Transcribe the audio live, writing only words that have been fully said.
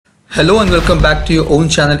Hello and welcome back to your own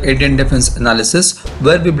channel Indian Defense Analysis,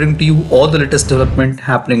 where we bring to you all the latest development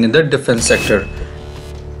happening in the defense sector.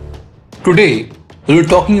 Today, we'll be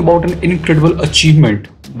talking about an incredible achievement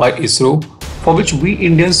by ISRO for which we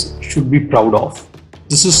Indians should be proud of.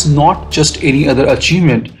 This is not just any other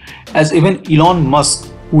achievement, as even Elon Musk,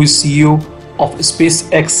 who is CEO of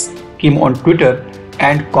SpaceX, came on Twitter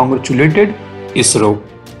and congratulated ISRO.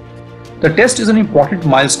 The test is an important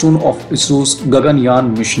milestone of ISRO's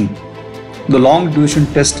Gaganyaan mission. The long duration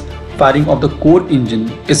test firing of the core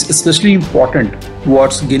engine is especially important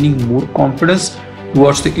towards gaining more confidence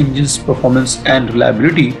towards the engine's performance and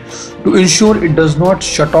reliability to ensure it does not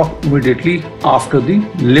shut off immediately after the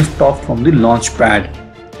liftoff from the launch pad.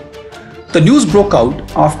 The news broke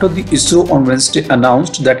out after the ISRO on Wednesday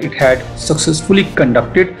announced that it had successfully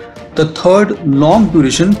conducted the third long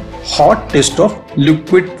duration hot test of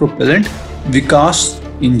liquid propellant Vikas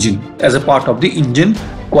Engine as a part of the engine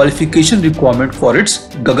qualification requirement for its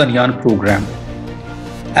Gaganyaan Programme.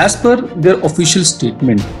 As per their official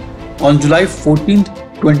statement, on July 14,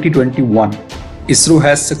 2021, ISRO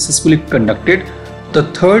has successfully conducted the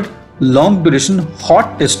third long duration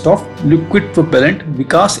hot test of liquid propellant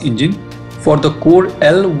Vikas Engine for the core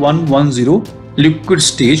L110 liquid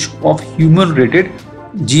stage of human rated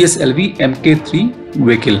GSLV MkIII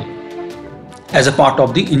vehicle as a part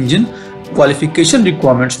of the engine qualification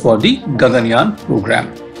requirements for the Gaganyaan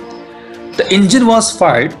program. The engine was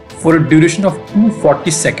fired for a duration of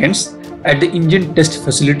 240 seconds at the engine test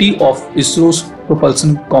facility of ISRO's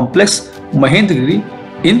propulsion complex Mahendragiri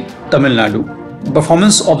in Tamil Nadu. The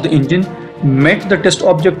performance of the engine met the test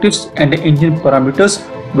objectives and the engine parameters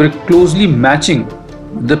were closely matching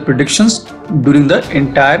the predictions during the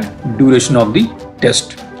entire duration of the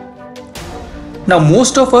test. Now,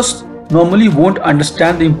 most of us normally won't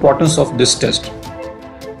understand the importance of this test,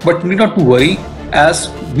 but need not to worry, as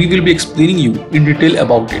we will be explaining you in detail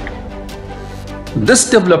about it. This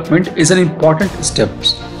development is an important step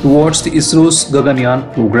towards the ISRO's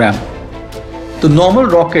Gaganyaan program. The normal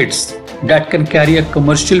rockets that can carry a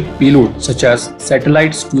commercial payload such as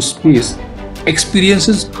satellites to space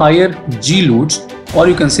experiences higher G loads, or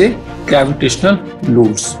you can say gravitational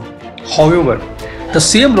loads. However, the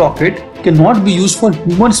same rocket cannot be used for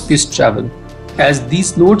human space travel, as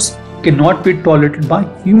these loads cannot be tolerated by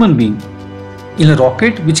human beings. In a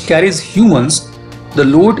rocket which carries humans, the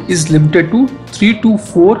load is limited to 3 to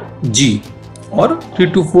 4 G or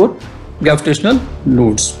 3 to 4 gravitational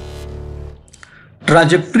loads.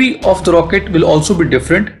 Trajectory of the rocket will also be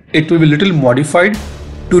different. It will be little modified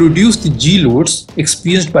to reduce the G loads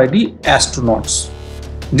experienced by the astronauts.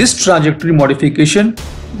 This trajectory modification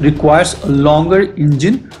requires a longer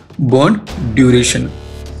engine burn duration.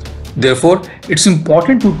 Therefore, it's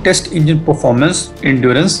important to test engine performance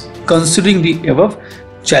endurance considering the above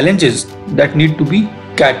challenges that need to be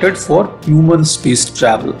catered for human space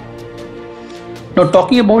travel. Now,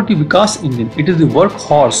 talking about the Vikas engine, it is the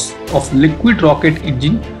workhorse of liquid rocket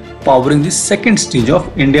engine powering the second stage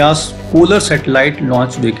of India's Polar Satellite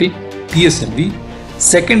Launch Vehicle PSLV,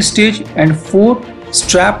 second stage and 4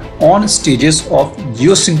 strap-on stages of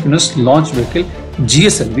Geosynchronous Launch Vehicle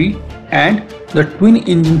GSLV and the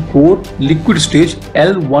twin-engine core liquid stage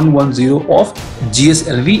L110 of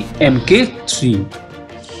GSLV MkIII.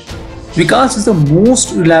 Vikas is the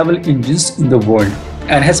most reliable engines in the world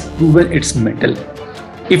and has proven its mettle.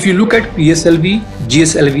 If you look at PSLV,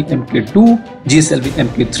 GSLV MkII, GSLV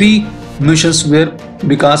MkIII missions where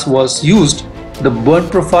Vikas was used, the burn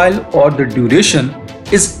profile or the duration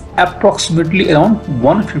is approximately around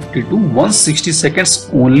 150 to 160 seconds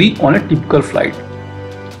only on a typical flight.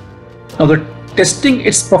 Now, the testing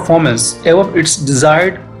its performance above its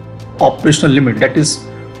desired operational limit, that is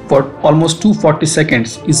for almost 240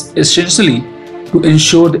 seconds, is essentially to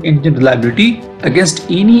ensure the engine reliability against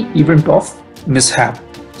any event of mishap.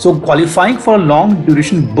 So, qualifying for a long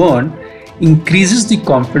duration burn increases the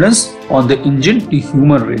confidence on the engine to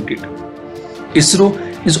human rated. ISRO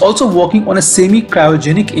is also working on a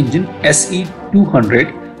semi-cryogenic engine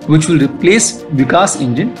SE200 which will replace Vikas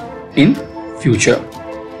engine in future.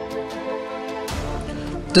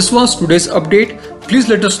 This was today's update. Please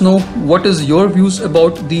let us know what is your views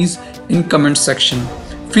about these in comment section.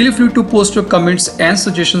 Feel free to post your comments and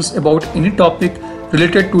suggestions about any topic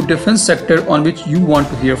related to defense sector on which you want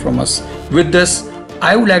to hear from us. With this,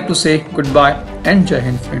 I would like to say goodbye and Jai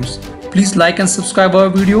Hind, friends. Please like and subscribe our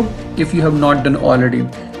video if you have not done already.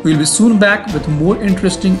 We will be soon back with more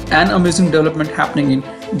interesting and amazing development happening in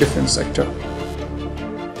defense sector.